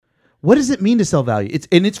What does it mean to sell value?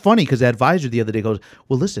 It's funny because the advisor the other day goes,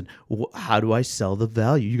 well, listen, how do I sell the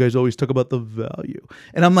value? You guys always talk about the value.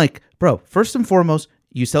 And I'm like, bro, first and foremost,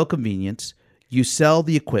 you sell convenience, you sell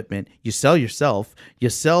the equipment, you sell yourself, you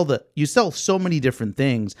sell so many different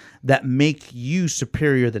things that make you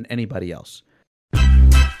superior than anybody else.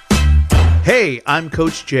 Hey, I'm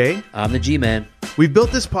Coach Jay. I'm the G-Man. We've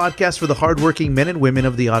built this podcast for the hardworking men and women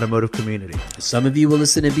of the automotive community. Some of you will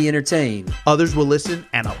listen and be entertained. Others will listen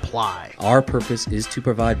and apply. Our purpose is to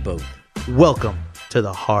provide both. Welcome to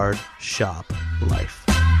the Hard Shop Life.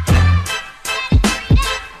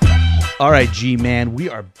 All right, G-Man, we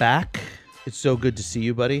are back. It's so good to see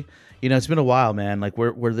you, buddy. You know, it's been a while, man. Like,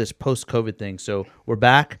 we're this post-COVID thing. So we're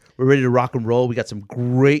back. We're ready to rock and roll. We got some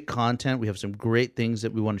great content. We have some great things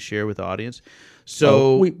that we want to share with the audience.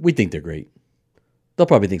 So we think they're great. They'll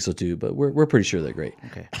probably think so too, but we're pretty sure they're great.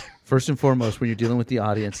 Okay. First and foremost, when you're dealing with the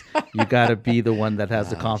audience, you got to be the one that has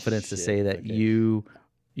the confidence to say that you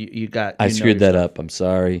got. I screwed that up. I'm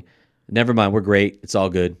sorry. Never mind. We're great. It's all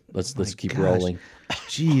good. Let's keep rolling.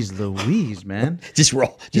 Jeez Louise, man. Just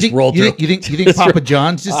roll. Roll through. You think Papa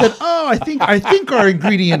John's just said, "Oh, I think our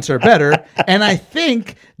ingredients are better, and I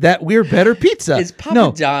think that we're better pizza." Is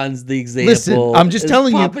Papa John's the example? Listen, I'm just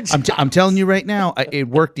telling you. I'm telling you right now. It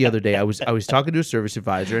worked the other day. I was talking to a service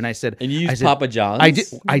advisor, and I said, "And you used Papa John's?"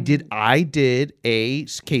 I did a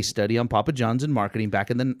case study on Papa John's and marketing back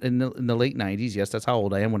in the late '90s. Yes, that's how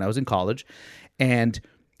old I am. When I was in college, and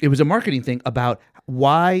it was a marketing thing about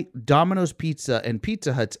why Domino's Pizza and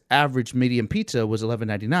Pizza Hut's average medium pizza was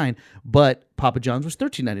 $11.99, but Papa John's was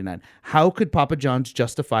 $13.99. How could Papa John's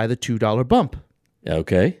justify the $2 bump?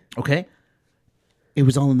 Okay. It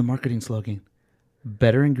was all in the marketing slogan.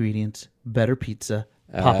 Better ingredients, better pizza,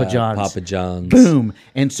 Papa John's. Papa John's. Boom.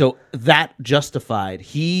 And so that justified.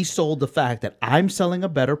 He sold the fact that I'm selling a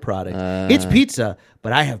better product. It's pizza,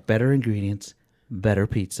 but I have better ingredients, better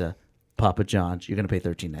pizza, Papa John's. You're going to pay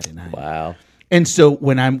 $13.99. Wow. And so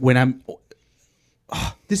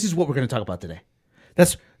this is what we're going to talk about today.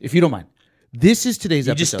 That's, if you don't mind. This is today's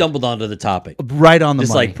episode. You just stumbled onto the topic. Right on the money.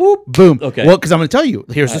 Just like, whoop. Boom. Okay. Well, because I'm going to tell you,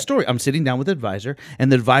 here's the story. I'm sitting down with the advisor, and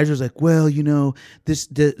the advisor's like, well, you know,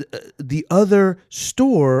 the other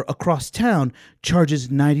store across town charges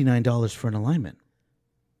 $99 for an alignment.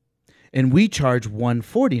 And we charge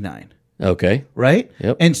 $149. Okay. Right?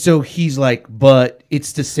 Yep. And so he's like, but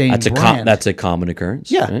it's the same brand. That's a common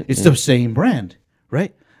occurrence. Yeah, right? It's the same brand,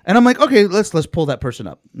 right? And I'm like, okay, let's pull that person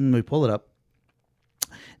up. And we pull it up.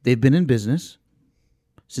 They've been in business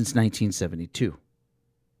since 1972.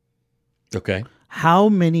 Okay. How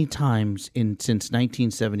many times since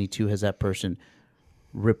 1972 has that person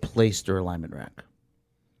replaced their alignment rack?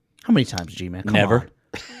 How many times, G-Man? Never.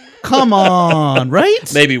 Come on,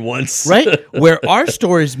 right? Maybe once. Right? Where our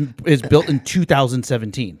store is built in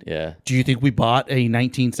 2017. Yeah. Do you think we bought a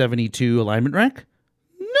 1972 alignment rack?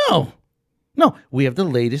 No. We have the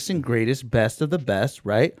latest and greatest, best of the best,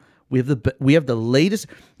 right? We have the latest.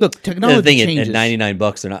 Look, technology changes. At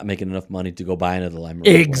 $99, they're not making enough money to go buy another alignment.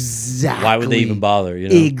 Exactly. Why would they even bother? You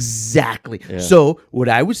know? Exactly. Yeah. So what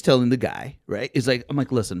I was telling the guy, right, is like, I'm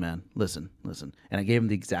like, listen, man, listen, and I gave him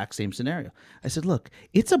the exact same scenario. I said, look,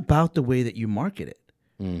 it's about the way that you market it,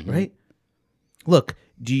 right? Look,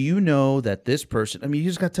 do you know that this person? I mean, you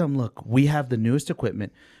just got to tell them, look, we have the newest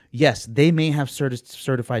equipment. Yes, they may have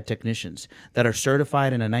certified technicians that are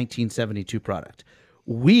certified in a 1972 product.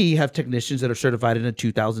 We have technicians that are certified in a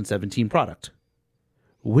 2017 product.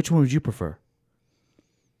 Which one would you prefer?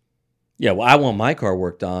 Yeah, well, I want my car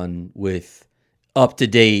worked on with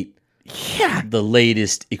up-to-date, the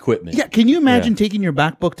latest equipment. Yeah, can you imagine taking your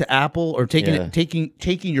MacBook to Apple or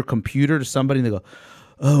taking your computer to somebody and they go,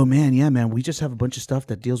 oh, man, we just have a bunch of stuff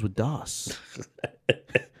that deals with DOS.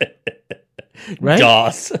 Right?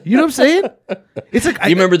 DOS. You know what I'm saying? It's like, you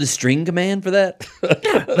remember the string command for that?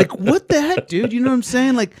 Yeah, like what the heck, dude? You know what I'm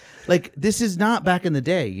saying? Like this is not back in the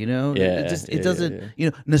day, you know? Yeah, it doesn't,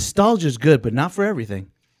 you know, nostalgia's good, but not for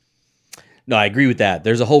everything. No, I agree with that.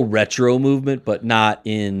 There's a whole retro movement, but not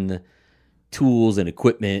in tools and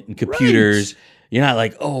equipment and computers. Right. You're not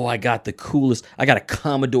like, oh, I got the coolest. I got a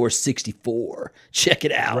Commodore 64. Check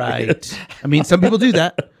it out. Right. I mean, some people do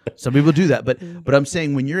that. But I'm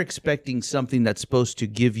saying when you're expecting something that's supposed to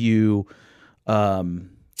give you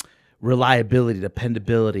reliability,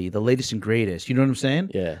 dependability, the latest and greatest, you know what I'm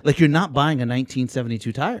saying? Yeah. Like you're not buying a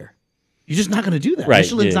 1972 tire. You're just not going to do that. Right.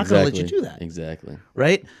 Michelin's not going to let you do that. Exactly.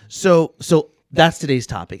 Right? So that's today's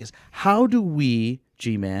topic is how do we,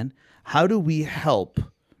 G-Man, help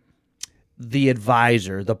the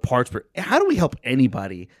advisor, the parts, how do we help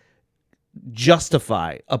anybody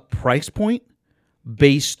justify a price point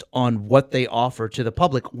based on what they offer to the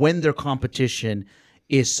public when their competition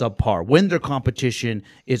is subpar, when their competition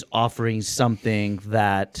is offering something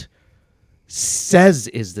that says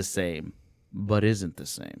is the same but isn't the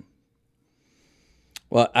same.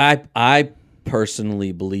 Well, I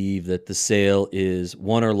personally believe that the sale is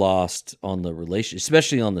won or lost on the relation,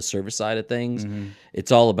 especially on the service side of things.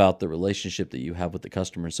 It's all about the relationship that you have with the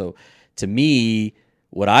customer. So to me,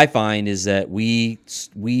 what I find is that we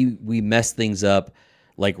mess things up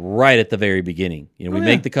like right at the very beginning. We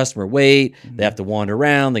make the customer wait. They have to wander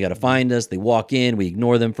around. They got to find us. They walk in. We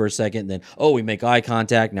ignore them for a second. Then, we make eye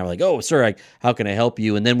contact. Now we're like, oh, sir, how can I help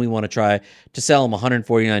you? And then we want to try to sell them a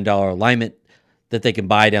 $149 alignment that they can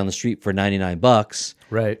buy down the street for $99.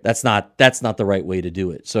 Right. That's not the right way to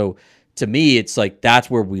do it. So to me, it's like that's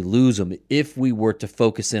where we lose them. If we were to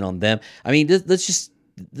focus in on them, I mean, let's just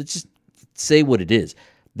say what it is.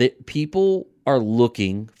 That people are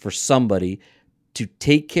looking for somebody to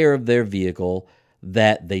take care of their vehicle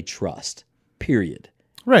that they trust, period.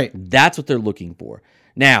 Right. That's what they're looking for.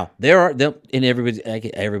 Now, everybody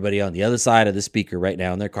on the other side of the speaker right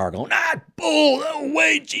now in their car going, bull, no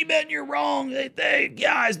way, G-Men, you're wrong.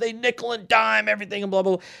 They nickel and dime everything and blah,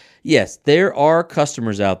 blah, blah. Yes, there are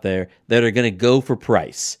customers out there that are going to go for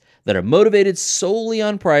price, that are motivated solely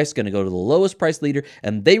on price, going to go to the lowest price leader,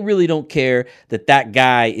 and they really don't care that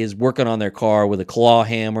guy is working on their car with a claw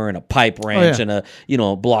hammer and a pipe wrench and a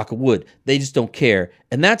block of wood. They just don't care,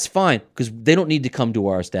 and that's fine because they don't need to come to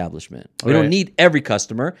our establishment. We don't need every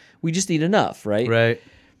customer. We just need enough, right? Right.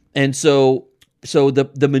 And so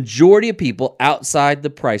the majority of people outside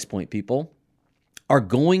the price point people are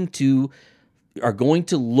going to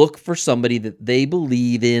look for somebody that they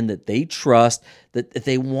believe in, that they trust, that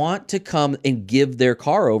they want to come and give their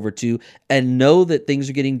car over to and know that things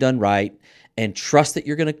are getting done right and trust that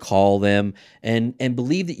you're going to call them and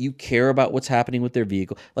believe that you care about what's happening with their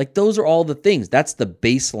vehicle. Like those are all the things. That's the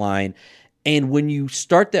baseline. And when you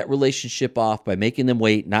start that relationship off by making them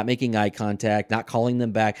wait, not making eye contact, not calling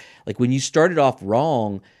them back, like when you start it off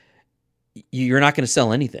wrong, you're not going to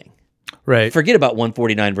sell anything. Right. Forget about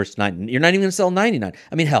 149 versus 90. You're not even going to sell 99.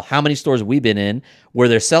 I mean, hell, how many stores have we been in where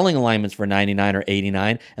they're selling alignments for 99 or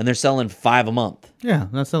 89 and they're selling 5 a month? Yeah,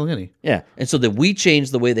 not selling any. Yeah. And so that we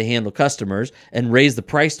change the way they handle customers and raise the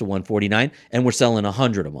price to 149 and we're selling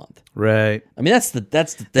 100 a month. Right. I mean, that's the thing.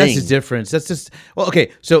 That's the difference. That's just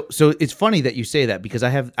okay. So it's funny that you say that because I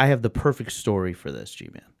have the perfect story for this,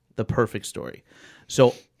 G-Man. The perfect story.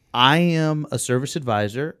 So I am a service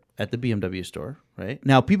advisor at the BMW store, right?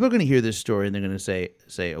 Now, people are going to hear this story and they're going to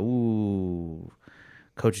say, "Ooh,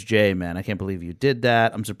 Coach J, man, I can't believe you did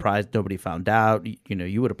that. I'm surprised nobody found out.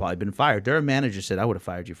 You would have probably been fired." Their manager said, "I would have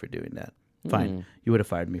fired you for doing that." Fine, you would have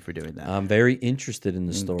fired me for doing that. I'm very interested in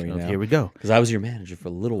the story now. Here we go. Because I was your manager for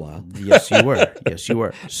a little while. Yes, you were. Yes, you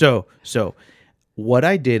were. So what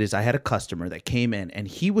I did is I had a customer that came in and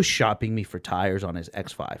he was shopping me for tires on his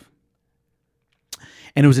X5.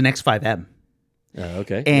 And it was an X5M.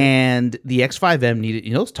 Okay. And the X5M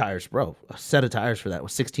needed, those tires, bro, a set of tires for that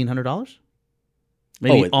was $1,600?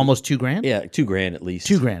 Maybe almost $2,000? Yeah, $2,000 at least.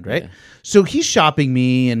 $2,000, right? Yeah. So he's shopping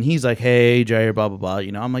me and he's like, "Hey, Jair, blah, blah, blah."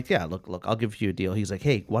 I'm like, "Yeah, look, I'll give you a deal." He's like,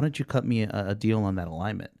 "Hey, why don't you cut me a deal on that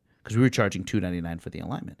alignment?" Because we were charging $299 for the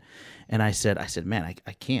alignment. And I said, "Man,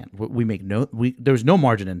 I can't. We make there's no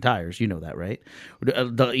margin in tires. You know that, right?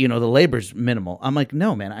 The labor's minimal." I'm like,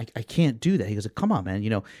 "No, man, I can't do that." He goes, "Come on, man."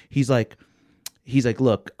 He's like,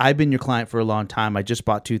 "Look, I've been your client for a long time. I just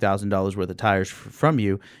bought $2,000 worth of tires from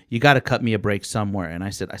you. You got to cut me a break somewhere." And I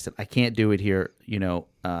said, "I can't do it here."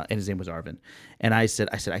 And his name was Arvin. And I said,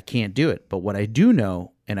 "I can't do it. But what I do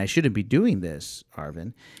know, and I shouldn't be doing this,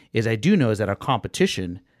 Arvin, is that our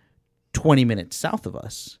competition 20 minutes south of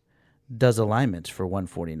us does alignments for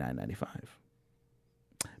 $149.95.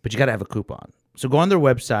 But you got to have a coupon. So go on their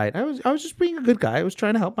website." I was just being a good guy. I was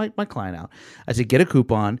trying to help my client out. I said, "Get a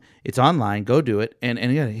coupon. It's online. Go do it." And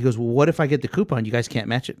yeah, he goes, "Well, what if I get the coupon? You guys can't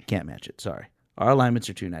match it." "Can't match it. Sorry. Our alignments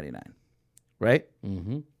are $299. Right?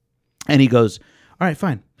 Mm-hmm. And he goes, "All right,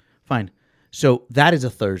 fine. So that is a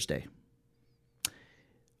Thursday.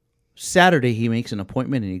 Saturday, he makes an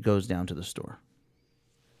appointment and he goes down to the store.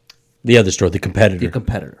 The other store, the competitor. The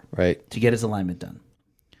competitor. Right. To get his alignment done.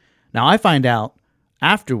 Now, I find out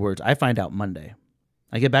Monday.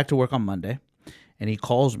 I get back to work on Monday, and he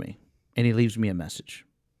calls me, and he leaves me a message.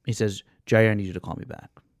 He says, "Jair, I need you to call me back."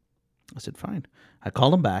 I said, "Fine." I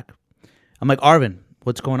call him back. I'm like, "Arvin,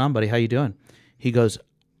 what's going on, buddy? How you doing?" He goes,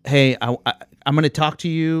 "Hey, I'm going to talk to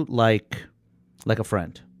you like a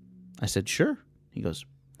friend." I said, "Sure." He goes,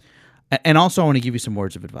 "And also I want to give you some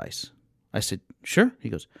words of advice." I said, "Sure." He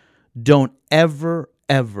goes, "Don't ever,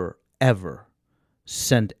 ever, ever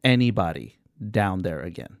send anybody down there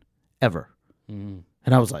again, ever. And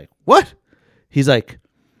I was like, what? He's like,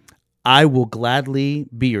 I will gladly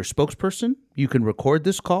be your spokesperson. You can record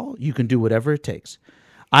this call. You can do whatever it takes.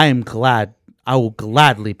 I will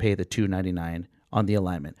gladly pay the $299 on the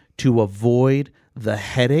alignment to avoid the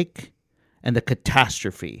headache and the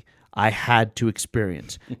catastrophe I had to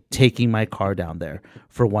experience taking my car down there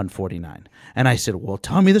for $149. And I said, well,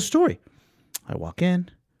 tell me the story. I walk in.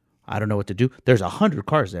 I don't know what to do. There's 100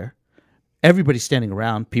 cars there. Everybody's standing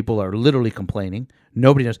around. People are literally complaining.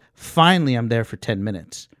 Nobody knows. Finally, I'm there for 10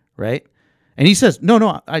 minutes, right? And he says, no,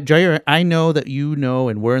 Jair, I know that you know,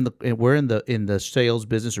 and we're in the sales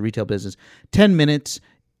business or retail business. 10 minutes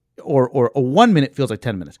or 1 minute feels like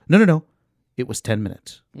 10 minutes. No. It was 10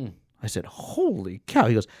 minutes. I said, holy cow.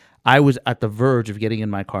 He goes, I was at the verge of getting in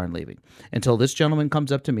my car and leaving until this gentleman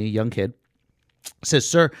comes up to me, young kid, says,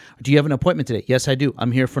 sir, do you have an appointment today? Yes, I do.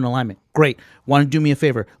 I'm here for an alignment. Great. Want to do me a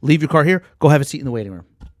favor? Leave your car here. Go have a seat in the waiting room.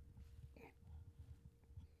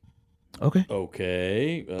 Okay.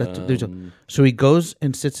 So he goes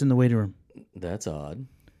and sits in the waiting room. That's odd.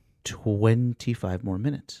 25 more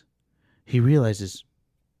minutes. He realizes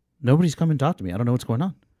nobody's come and talked to me. I don't know what's going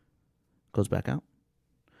on. Goes back out.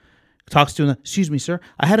 Talks to him. Excuse me, sir.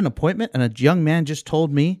 I had an appointment and a young man just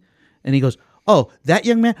told me. And he goes, oh, that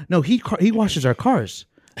young man? No, he washes our cars.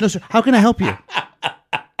 No, sir. How can I help you?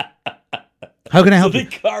 How can I help you?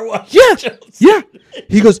 The car wash. Yeah.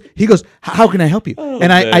 He goes, how can I help you?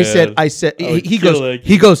 And I said, he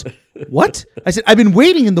goes, what? I said, I've been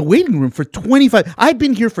waiting in the waiting room for 25. I've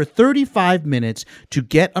been here for 35 minutes to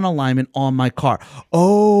get an alignment on my car.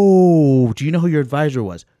 Oh, do you know who your advisor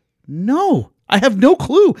was? No, I have no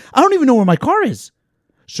clue. I don't even know where my car is.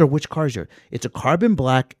 Sir, which car is yours? It's a carbon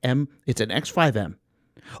black M. It's an X5M.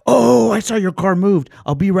 Oh, I saw your car moved.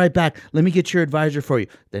 I'll be right back. Let me get your advisor for you.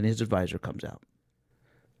 Then his advisor comes out.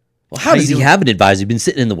 Well, how does he have an advisor? He's been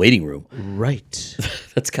sitting in the waiting room. Right.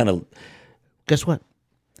 That's kind of... Guess what?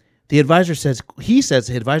 The advisor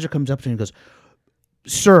the advisor comes up to him and goes,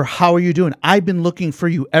 sir, how are you doing? I've been looking for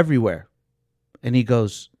you everywhere. And he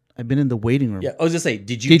goes, I've been in the waiting room. Yeah, I was going to say,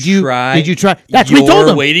 did you try? That's what he told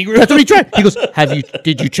him. Waiting room? That's what he tried. He goes,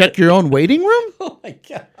 did you check your own waiting room? Oh my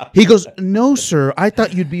God. He goes, no, sir. I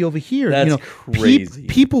thought you'd be over here. That's crazy.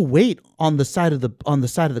 People wait on the side of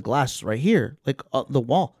the glass right here, like the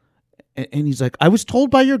wall. And he's like, I was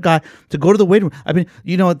told by your guy to go to the waiting room. I mean,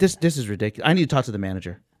 you know what? This is ridiculous. I need to talk to the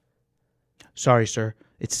manager. Sorry, sir.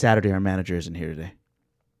 It's Saturday. Our manager isn't here today.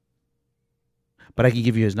 But I can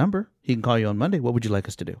give you his number. He can call you on Monday. What would you like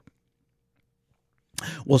us to do?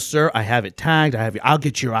 Well, sir, I have it tagged. I'll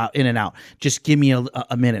get you out in and out. Just give me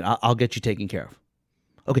a minute. I'll get you taken care of.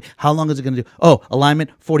 Okay. How long is it going to do? Oh, alignment,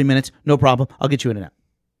 40 minutes. No problem. I'll get you in and out.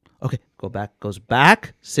 Okay. Goes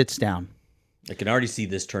back, sits down. I can already see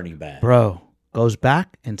this turning bad. Bro, goes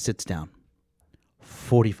back and sits down.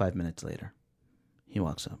 45 minutes later, he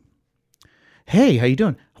walks up. Hey, how you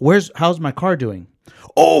doing? How's my car doing?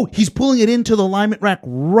 Oh, he's pulling it into the alignment rack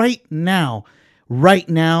right now.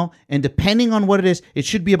 And depending on what it is, it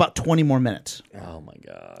should be about 20 more minutes. Oh my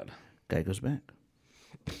God. Guy goes back.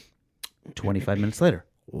 25 minutes later,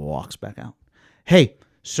 walks back out. Hey,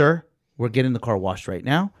 sir, we're getting the car washed right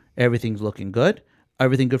now. Everything's looking good.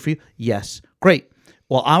 Everything good for you? Yes. Great.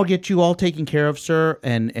 Well, I'll get you all taken care of, sir,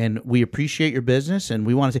 and we appreciate your business, and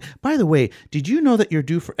we want to say, by the way, did you know that you're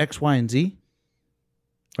due for X, Y, and Z?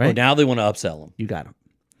 Right? Oh, now they want to upsell him. You got him.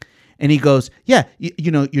 And he goes, yeah, you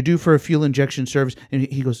know, you're due for a fuel injection service. And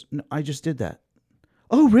he goes, no, I just did that.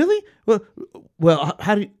 Oh, really? Well,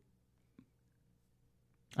 how do you...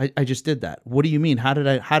 I just did that. What do you mean?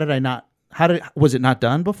 Was it not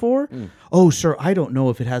done before? Oh, sir, I don't know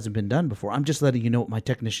if it hasn't been done before. I'm just letting you know what my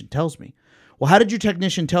technician tells me. Well, how did your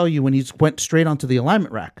technician tell you when he went straight onto the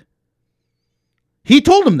alignment rack? He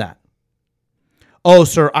told him that. Oh,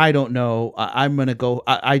 sir, I don't know. I'm going to go.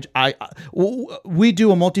 We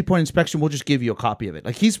do a multi-point inspection. We'll just give you a copy of it.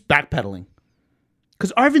 Like, he's backpedaling.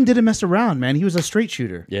 Because Arvin didn't mess around, man. He was a straight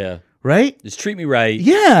shooter. Yeah. Right? Just treat me right.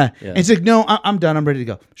 Yeah. And he's like, no, I'm done. I'm ready to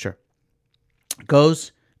go. Sure.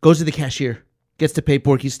 Goes to the cashier. Gets the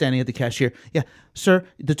paperwork. He's standing at the cashier. Yeah. Sir,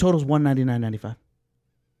 the total's $199.95.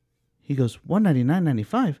 He goes,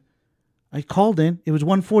 $199.95? I called in. It was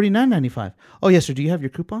 $149.95. Oh, yes, sir. Do you have your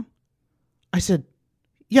coupon? I said,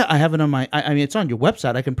 yeah, I have it on my, I mean, it's on your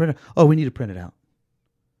website. I can print it. Oh, we need to print it out.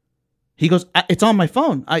 He goes, it's on my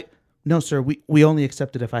phone. No, sir, we only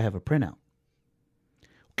accept it if I have a printout.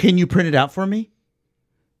 Can you print it out for me?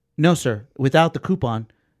 No, sir. Without the coupon,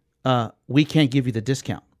 we can't give you the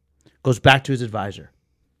discount. Goes back to his advisor.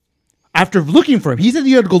 After looking for him, he said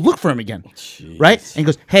you had to go look for him again. Jeez. Right? And he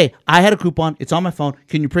goes, hey, I had a coupon. It's on my phone.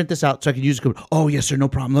 Can you print this out so I can use the coupon? Oh, yes, sir. No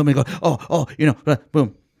problem. Let me go.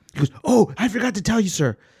 Boom. He goes, oh, I forgot to tell you,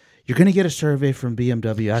 sir. You're going to get a survey from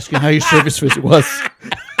BMW asking how your service visit was.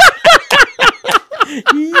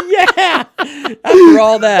 Yeah. After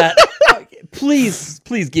all that, please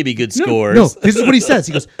give me good scores. No, this is what he says.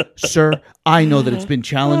 He goes, sir, I know that it's been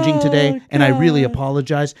challenging today, and I really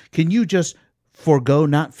apologize. Can you just forego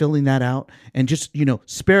not filling that out and just,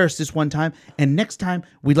 spare us this one time? And next time,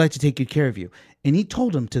 we'd like to take good care of you. And he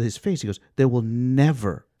told him to his face, he goes, there will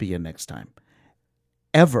never be a next time.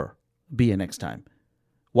 Ever be a next time.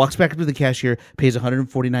 Walks back up to the cashier, pays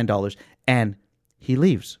 $149, and he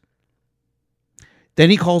leaves. Then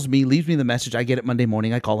he calls me, leaves me the message. I get it Monday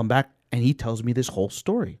morning. I call him back, and he tells me this whole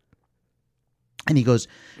story. And he goes,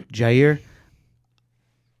 Jair,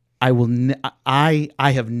 I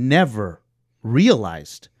have never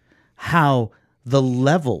realized how the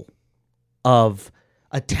level of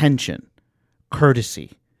attention,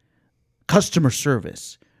 courtesy, customer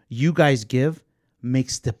service you guys give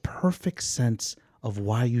makes the perfect sense of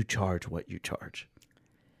why you charge what you charge.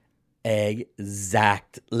 Exactly.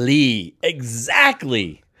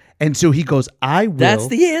 And so he goes, I will. That's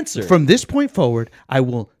the answer. From this point forward, I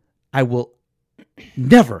will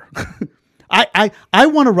never. I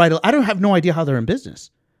want to write. I don't have no idea how they're in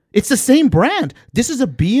business. It's the same brand. This is a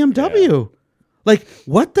BMW. Yeah. Like,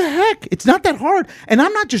 what the heck? It's not that hard. And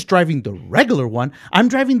I'm not just driving the regular one. I'm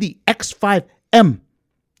driving the X5M.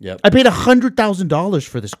 Yep. I paid $100,000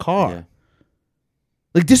 for this car. Yeah.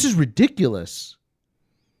 Like, this is ridiculous.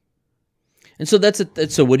 And so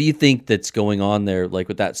so what do you think that's going on there, like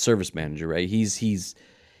with that service manager, right? He's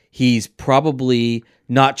probably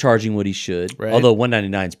not charging what he should, right? Although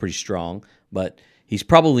 $199 is pretty strong, but he's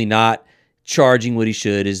probably not charging what he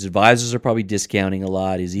should. His advisors are probably discounting a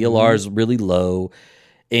lot. His ELR is really low.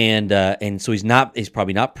 And so he's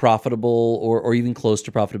probably not profitable or even close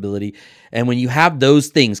to profitability. And when you have those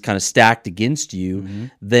things kind of stacked against you,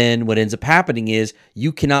 then what ends up happening is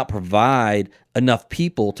you cannot provide enough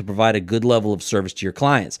people to provide a good level of service to your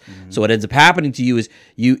clients. So what ends up happening to you is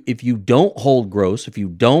if you don't hold gross, if you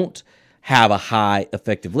don't have a high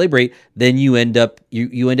effective labor rate, then you end up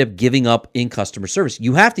giving up in customer service.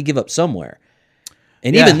 You have to give up somewhere.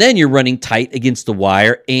 And even then you're running tight against the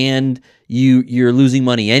wire and you're losing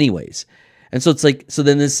money anyways. And so it's like, so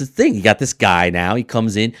then this is the thing. You got this guy now. He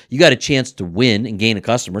comes in. You got a chance to win and gain a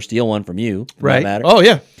customer, steal one from you. Right. Matter. Oh,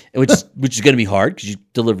 yeah. Which is going to be hard because you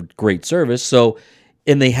delivered great service. So,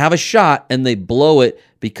 and they have a shot and they blow it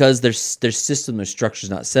because their system, their structure is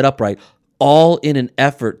not set up right, all in an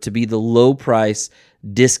effort to be the low price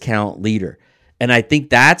discount leader. And I think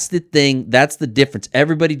that's the thing. That's the difference.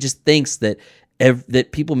 Everybody just thinks that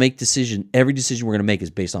people make every decision we're going to make is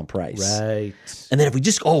based on price. Right. And then if we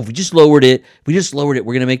just lowered it, we're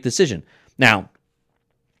going to make the decision. Now,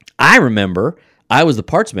 I remember I was the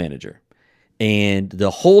parts manager and the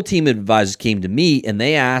whole team of advisors came to me and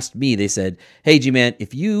they asked me, they said, hey, G-Man,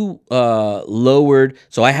 if you lowered,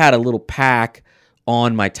 so I had a little pack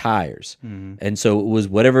on my tires. And so it was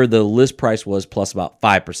whatever the list price was plus about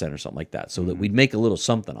 5% or something like that, so that we'd make a little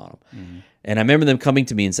something on them. And I remember them coming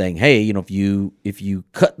to me and saying, hey, if you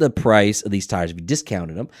cut the price of these tires, if you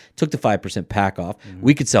discounted them, took the 5% pack off,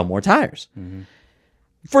 we could sell more tires.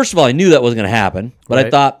 First of all, I knew that wasn't going to happen, but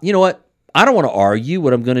I thought, you know what? I don't want to argue.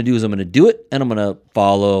 What I'm going to do is I'm going to do it, and I'm going to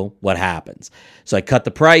follow what happens. So I cut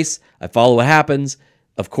the price. I follow what happens.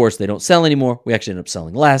 Of course, they don't sell anymore. We actually end up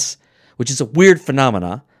selling less, which is a weird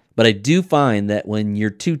phenomena. But I do find that when you're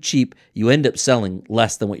too cheap, you end up selling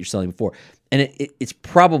less than what you're selling before. And it's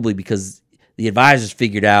probably because the advisors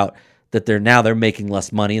figured out that they're making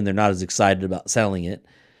less money and they're not as excited about selling it.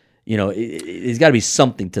 It's got to be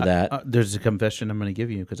something to that. There's a confession I'm going to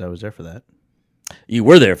give you because I was there for that. You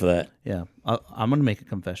were there for that. Yeah. I'm going to make a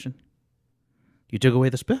confession. You took away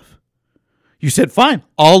the spiff. You said, fine,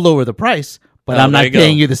 I'll lower the price, but I'm not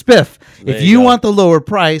paying you the spiff. If you want the lower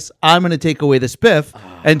price, I'm going to take away the spiff,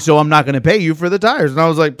 and so I'm not going to pay you for the tires. And I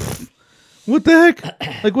was like, what the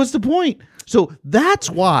heck? Like, what's the point? So that's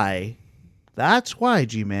why,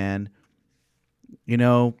 G-Man,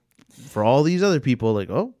 for all these other people, like,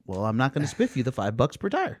 oh, well, I'm not going to spiff you the $5 per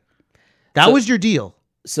tire. That was your deal.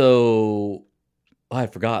 So I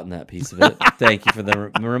had forgotten that piece of it. Thank you for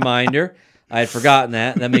the reminder. I had forgotten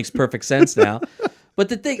that. That makes perfect sense now. But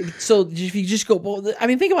the thing, so if you just go,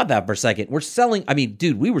 think about that for a second. We're selling,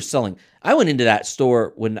 dude, we were selling. I went into that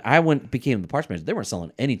store when I became the parts manager. They weren't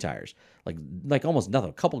selling any tires, like almost nothing,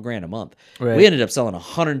 a couple grand a month. Right. We ended up selling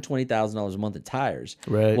 $120,000 a month of tires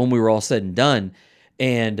when we were all said and done.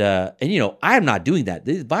 And I'm not doing that.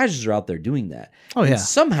 The advisors are out there doing that. Oh, And yeah.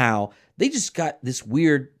 somehow they just got this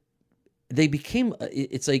weird. They became.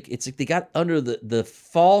 It's like they got under the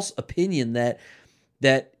false opinion that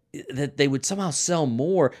they would somehow sell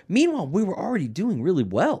more. Meanwhile, we were already doing really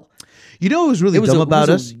well. You know what was really dumb about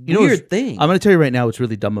us? Weird thing. I'm going to tell you right now what's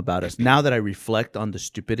really dumb about us. Now that I reflect on the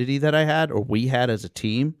stupidity that I had, or we had as a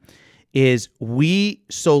team, is we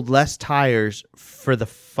sold less tires for the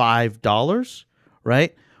 $5,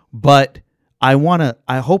 right? But I want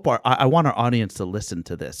our audience to listen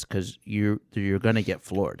to this, because you're going to get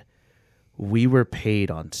floored. We were paid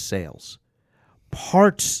on sales,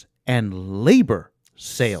 parts and labor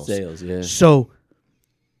sales. Sales, yeah. So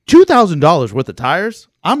 $2,000 worth of tires,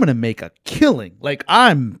 I'm going to make a killing. Like,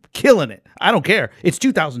 I'm killing it. I don't care. It's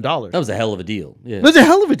 $2,000. That was a hell of a deal. Yeah. That's a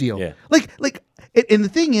hell of a deal. Yeah. And the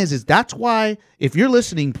thing is that's why, if you're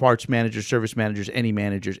listening, parts managers, service managers, any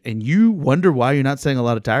managers, and you wonder why you're not selling a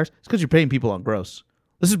lot of tires, it's because you're paying people on gross.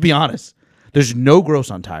 Let's just be honest. There's no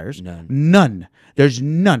gross on tires. None. There's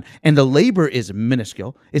none. And the labor is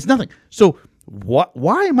minuscule. It's nothing. So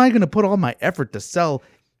why am I going to put all my effort to sell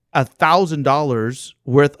 $1,000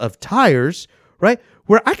 worth of tires, right,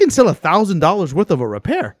 where I can sell $1,000 worth of a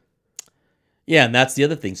repair? Yeah, and that's the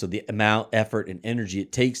other thing. So the amount, effort, and energy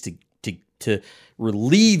it takes to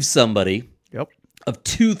relieve somebody of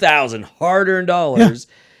 $2,000 hard-earned dollars,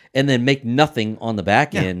 and then make nothing on the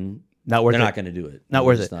back end. Not worth They're it. not going to do it. Not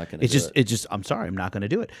worth it. Not gonna It's do just, it. it's just. I'm sorry, I'm not going to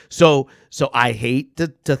do it. So I hate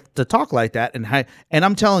to talk like that. And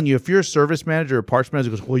I'm telling you, if you're a service manager or parts manager,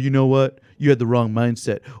 goes, well, you know what, you had the wrong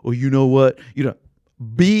mindset, or you know what,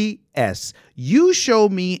 BS. You show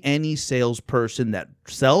me any salesperson that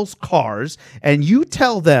sells cars, and you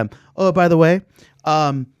tell them, oh, by the way,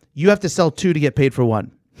 you have to sell 2 to get paid for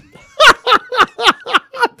 1.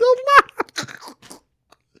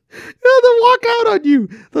 They'll walk out on you.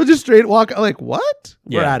 They'll just straight walk out like, what?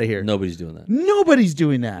 We're out of here. Nobody's doing that. Nobody's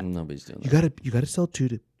doing that. Nobody's doing that. You gotta sell 2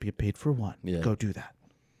 to get paid for 1. Yeah. Go do that.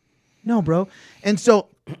 No, bro. And so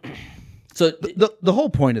the whole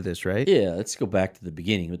point of this, right? Yeah, let's go back to the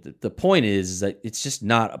beginning. But the point is that it's just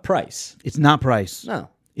not a price. It's not price. No.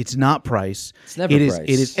 It's not price. It's never It is. price.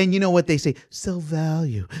 It is. And you know what they say? Sell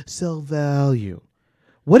value. Sell value.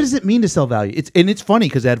 What does it mean to sell value? It's funny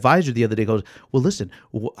because the advisor the other day goes, well, listen,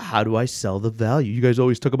 how do I sell the value? You guys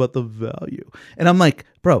always talk about the value. And I'm like,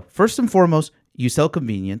 bro, first and foremost, you sell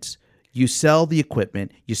convenience, you sell the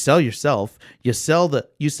equipment, you sell yourself, you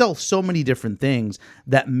sell so many different things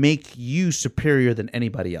that make you superior than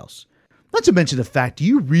anybody else. Not to mention the fact, do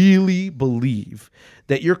you really believe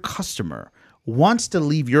that your customer wants to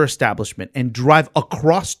leave your establishment and drive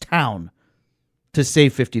across town to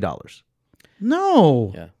save $50?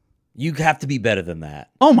 No. Yeah. You have to be better than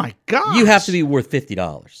that. Oh my God. You have to be worth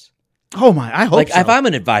 $50. Oh my, I hope Like, so. if I'm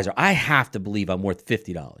an advisor, I have to believe I'm worth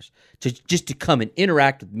 $50 to come and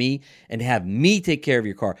interact with me and have me take care of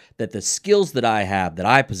your car, that the skills that I have, that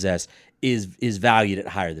I possess, is valued at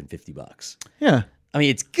higher than $50. Yeah. I mean,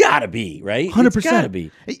 it's got to be, right? 100%. It's got to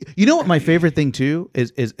be. You know what my favorite thing too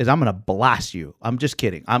is I'm going to blast you. I'm just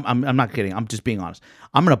kidding. I'm not kidding. I'm just being honest.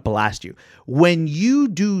 I'm going to blast you. When you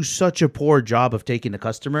do such a poor job of taking the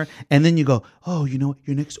customer and then you go, "Oh, you know what?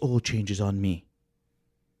 Your next oil change is on me."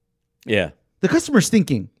 Yeah. The customer's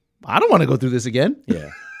thinking, "I don't want to go through this again." Yeah.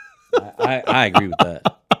 I agree with that.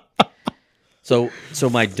 So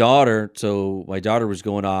my daughter was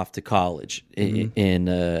going off to college, and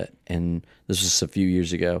this was a few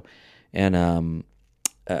years ago, and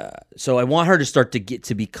so I want her to start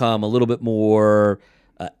to become a little bit more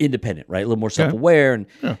independent, right? A little more self-aware,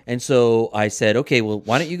 and so I said, okay, well,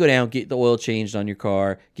 why don't you go down, get the oil changed on your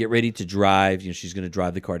car, get ready to drive. She's going to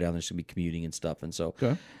drive the car down there. She's going to be commuting and stuff, and so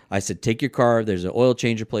I said, take your car. There's an oil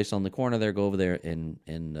changer place on the corner there. Go over there and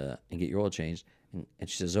get your oil changed. And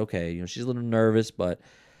she says, okay. She's a little nervous, but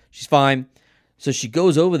she's fine. So she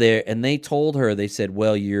goes over there, and they told her, they said,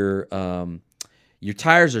 well, your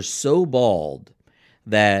tires are so bald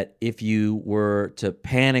that if you were to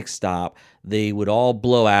panic stop, they would all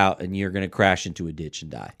blow out, and you're going to crash into a ditch and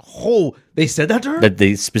die. Oh, they said that to her? That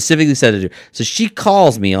they specifically said it to her. So she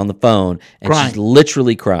calls me on the phone, and Crying. she's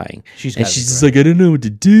literally crying. She's just like, I don't know what to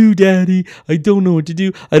do, Daddy. I don't know what to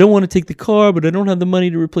do. I don't want to take the car, but I don't have the money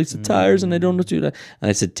to replace the tires, and I don't know what to do. And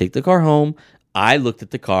I said, take the car home. I looked at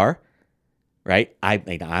the car, right?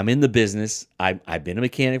 I'm in the business. I've been a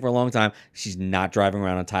mechanic for a long time. She's not driving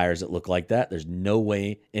around on tires that look like that. There's no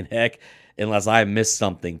way in heck, unless I missed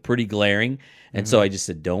something pretty glaring. And so I just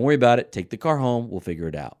said, don't worry about it. Take the car home. We'll figure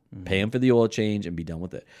it out. Pay him for the oil change and be done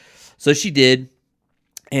with it. So she did.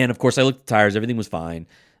 And, of course, I looked at the tires. Everything was fine.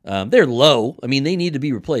 They're low. I mean, they need to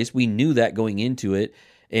be replaced. We knew that going into it,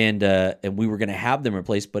 and we were going to have them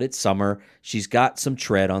replaced. But it's summer. She's got some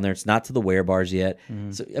tread on there. It's not to the wear bars yet.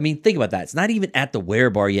 So I mean, think about that. It's not even at the wear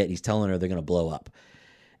bar yet. He's telling her they're going to blow up.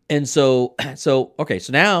 And so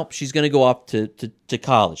now she's going to go off to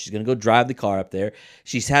college. She's going to go drive the car up there.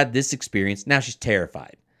 She's had this experience. Now she's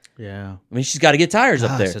terrified. Yeah. I mean, she's got to get tires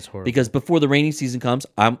up there. That's horrible. Because before the rainy season comes,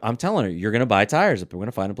 I'm telling her, you're going to buy tires up there. We're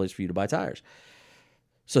going to find a place for you to buy tires.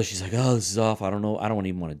 So she's like, oh, this is off. I don't know. I don't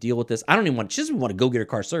even want to deal with this. She doesn't even want to go get her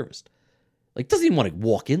car serviced. Like, doesn't even want to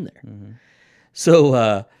walk in there. Mm-hmm.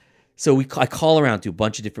 So I call around to a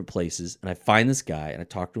bunch of different places, and I find this guy, and I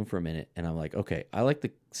talk to him for a minute, and I'm like, okay, I like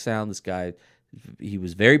the sound of this guy. He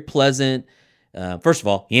was very pleasant. First of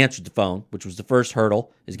all, he answered the phone, which was the first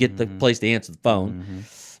hurdle, is get the place to answer the phone. Mm-hmm.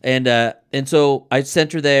 And so I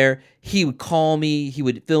sent her there. He would call me. He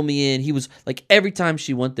would fill me in. He was like, every time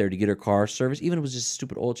she went there to get her car serviced, even if it was just a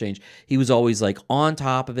stupid oil change, he was always like on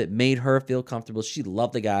top of it, made her feel comfortable. She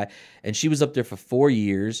loved the guy. And she was up there for 4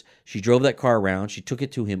 years. She drove that car around. She took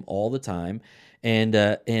it to him all the time. And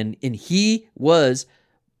he was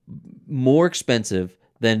more expensive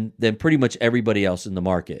than pretty much everybody else in the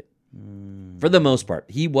market. For the most part,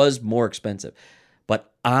 he was more expensive.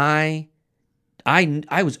 But I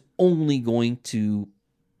was only going to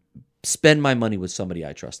spend my money with somebody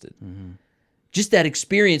I trusted. Mm-hmm. Just that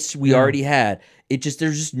experience we already had. There's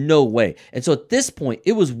just no way. And so at this point,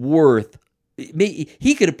 it was worth.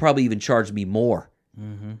 He could have probably even charged me more,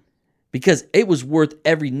 because it was worth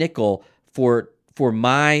every nickel for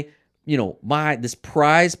my this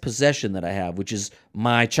prized possession that I have, which is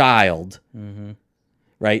my child. Mm-hmm.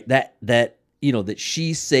 Right? That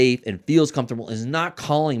she's safe and feels comfortable, is not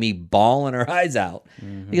calling me bawling her eyes out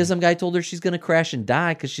because some guy told her she's going to crash and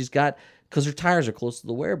die because her tires are close to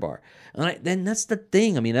the wear bar. And then that's the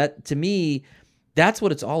thing. I mean, that to me, that's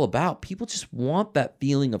what it's all about. People just want that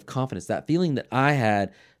feeling of confidence, that feeling that I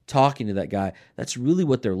had talking to that guy. That's really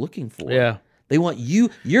what they're looking for. Yeah. They want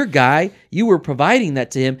your guy, you were providing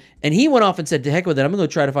that to him, and he went off and said, to heck with it, I'm going to go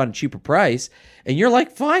try to find a cheaper price. And you're like,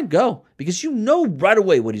 fine, go. Because you know right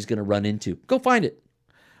away what he's going to run into. Go find it.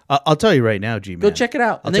 I'll tell you right now, G-Man. Go check it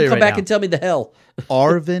out. And then come back and tell me the hell.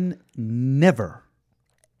 Arvin never,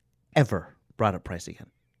 ever brought up price again.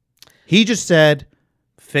 He just said,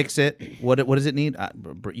 fix it. What does it need?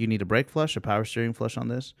 You need a brake flush, a power steering flush on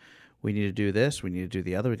this. We need to do this. We need to do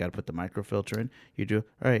the other. We got to put the microfilter in. You do.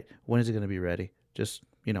 All right. When is it going to be ready? Just,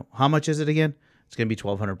 how much is it again? It's going to be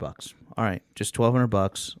 $1,200. All right. Just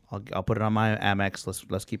 $1,200. I'll put it on my Amex.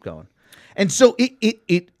 Let's keep going. And so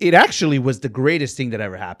it actually was the greatest thing that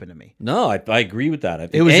ever happened to me. No, I agree with that. I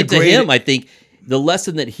think the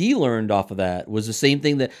lesson that he learned off of that was the same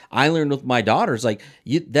thing that I learned with my daughters. Like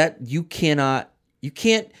you can't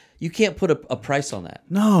put a price on that.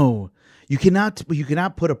 No. You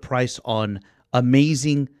cannot put a price on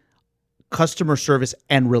amazing customer service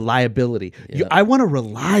and reliability. Yeah. I want to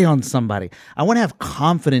rely on somebody. I want to have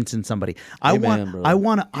confidence in somebody. I want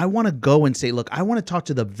to go and say, look, I want to talk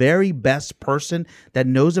to the very best person that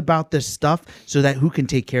knows about this stuff, so that who can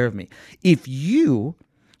take care of me.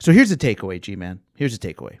 So here's the takeaway, G-Man. Here's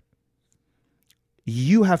the takeaway.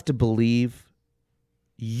 You have to believe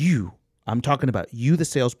you. I'm talking about you, the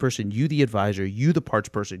salesperson, you, the advisor, you, the parts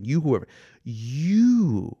person, you, whoever.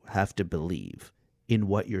 You have to believe in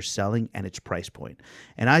what you're selling and its price point.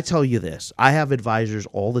 And I tell you this, I have advisors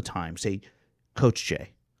all the time say, Coach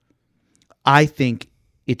Jay, I think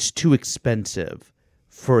it's too expensive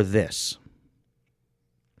for this.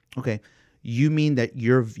 Okay, you mean that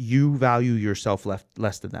you value yourself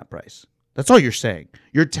less than that price. That's all you're saying.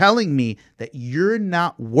 You're telling me that you're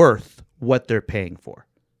not worth what they're paying for.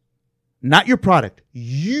 Not your product.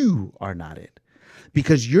 You are not it.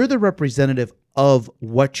 Because you're the representative of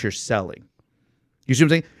what you're selling. You see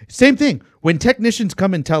what I'm saying? Same thing. When technicians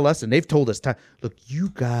come and tell us, and they've told us, look,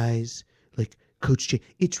 you guys, like Coach J,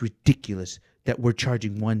 it's ridiculous that we're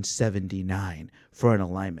charging $179 for an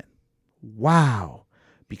alignment. Wow.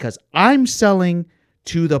 Because I'm selling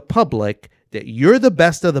to the public that you're the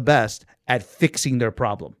best of the best at fixing their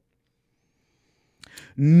problem.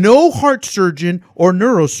 No heart surgeon or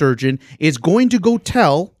neurosurgeon is going to go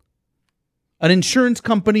tell an insurance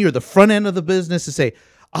company or the front end of the business to say,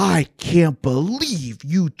 I can't believe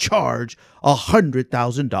you charge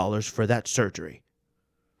 $100,000 for that surgery.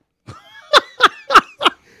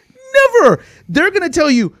 Never. They're going to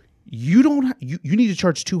tell you, you need to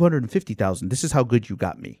charge $250,000. This is how good you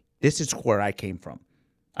got me. This is where I came from.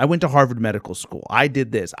 I went to Harvard Medical School. I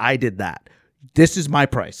did this. I did that. This is my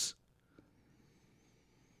price.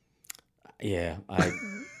 Yeah,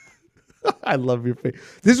 I love your face.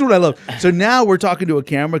 This is what I love. So now we're talking to a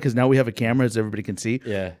camera because now we have a camera as everybody can see.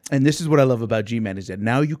 Yeah. And this is what I love about G-Man is that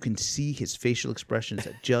now you can see his facial expressions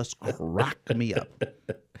that just crack me up.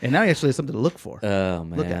 And now he actually has something to look for. Oh,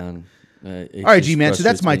 man. All right, G-Man. So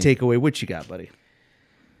that's my takeaway. What you got, buddy?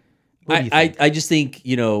 I just think,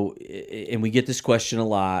 and we get this question a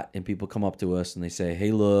lot, and people come up to us and they say,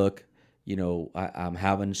 hey, look, I'm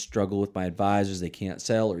having a struggle with my advisors. They can't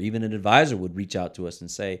sell. Or even an advisor would reach out to us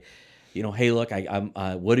and say, hey, look, I'm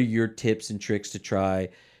what are your tips and tricks to try,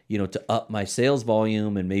 to up my sales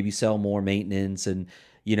volume and maybe sell more maintenance and,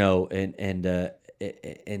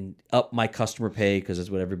 and up my customer pay, because that's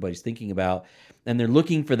what everybody's thinking about. And they're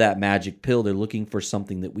looking for that magic pill. They're looking for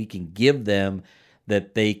something that we can give them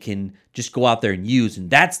that they can just go out there and use. And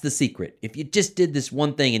that's the secret. If you just did this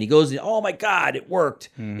one thing and he goes, oh my God, it worked.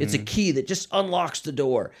 Mm-hmm. It's a key that just unlocks the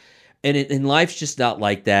door. And life's just not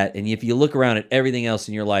like that. And if you look around at everything else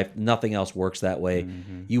in your life, nothing else works that way.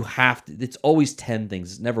 Mm-hmm. You have to, it's always 10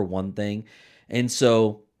 things. It's never one thing. And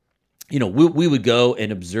so, we would go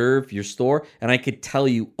and observe your store, and I could tell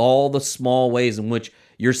you all the small ways in which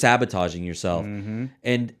you're sabotaging yourself. Mm-hmm.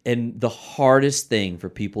 And the hardest thing for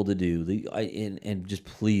people to do, and just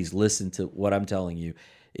please listen to what I'm telling you,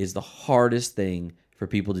 is the hardest thing for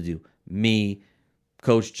people to do. Me,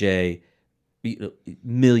 Coach Jay,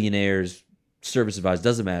 millionaires, service advisors,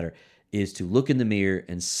 doesn't matter, is to look in the mirror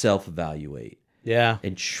and self-evaluate. Yeah.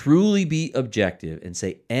 And truly be objective and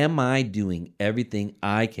say, am I doing everything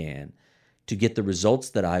I can to get the results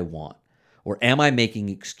that I want? Or am I making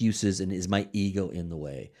excuses and is my ego in the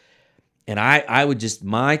way? And I would just,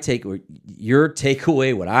 your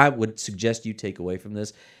takeaway, what I would suggest you take away from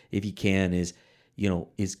this, if you can, is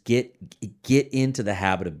get into the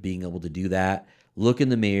habit of being able to do that. Look in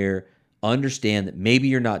the mirror, understand that maybe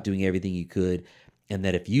you're not doing everything you could, and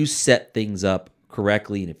that if you set things up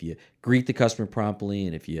correctly, and if you greet the customer promptly,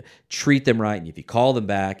 and if you treat them right, and if you call them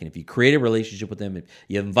back, and if you create a relationship with them, if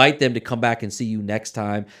you invite them to come back and see you next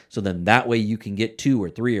time, so then that way you can get 2 or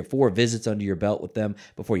 3 or 4 visits under your belt with them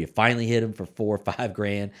before you finally hit them for $4 or $5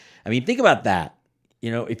 grand. I mean, think about that.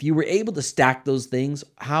 If you were able to stack those things,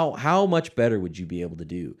 how much better would you be able to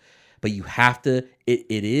do? But you have to.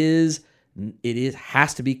 It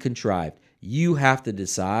has to be contrived. You have to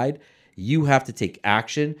decide. You have to take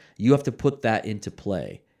action. You have to put that into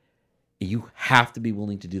play. You have to be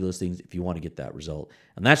willing to do those things if you want to get that result.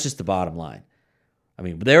 And that's just the bottom line. I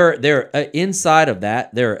mean, there inside of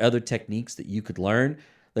that, there are other techniques that you could learn.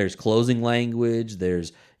 There's closing language.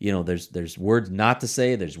 There's words not to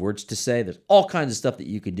say. There's words to say. There's all kinds of stuff that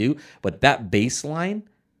you can do. But that baseline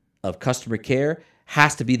of customer care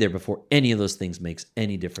has to be there before any of those things makes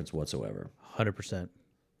any difference whatsoever. 100%.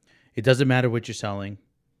 It doesn't matter what you're selling.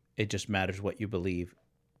 It just matters what you believe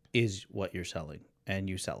is what you're selling, and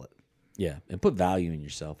you sell it. Yeah, and put value in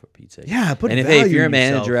yourself, for Pete's sake. Yeah, put value in yourself. And if you're a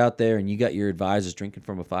manager out there and you got your advisors drinking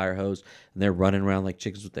from a fire hose and they're running around like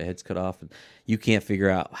chickens with their heads cut off, and you can't figure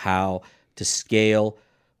out how to scale,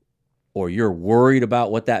 or you're worried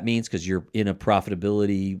about what that means because you're in a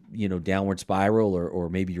profitability, downward spiral, or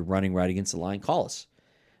maybe you're running right against the line, call us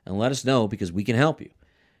and let us know, because we can help you.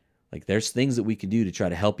 Like, there's things that we can do to try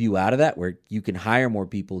to help you out of that, where you can hire more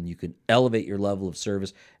people and you can elevate your level of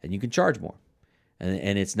service and you can charge more.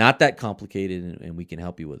 And it's not that complicated, and we can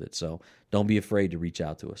help you with it. So don't be afraid to reach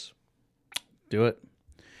out to us. Do it.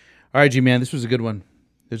 All right, G-Man, this was a good one.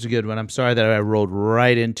 This was a good one. I'm sorry that I rolled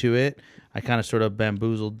right into it. I kind of sort of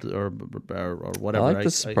bamboozled or whatever. I like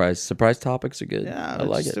the surprise. Surprise topics are good. Yeah, I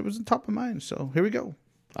like it. It was on top of mind. So here we go.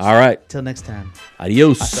 All right. Till next time.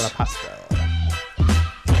 Adios. Hasta la pasta.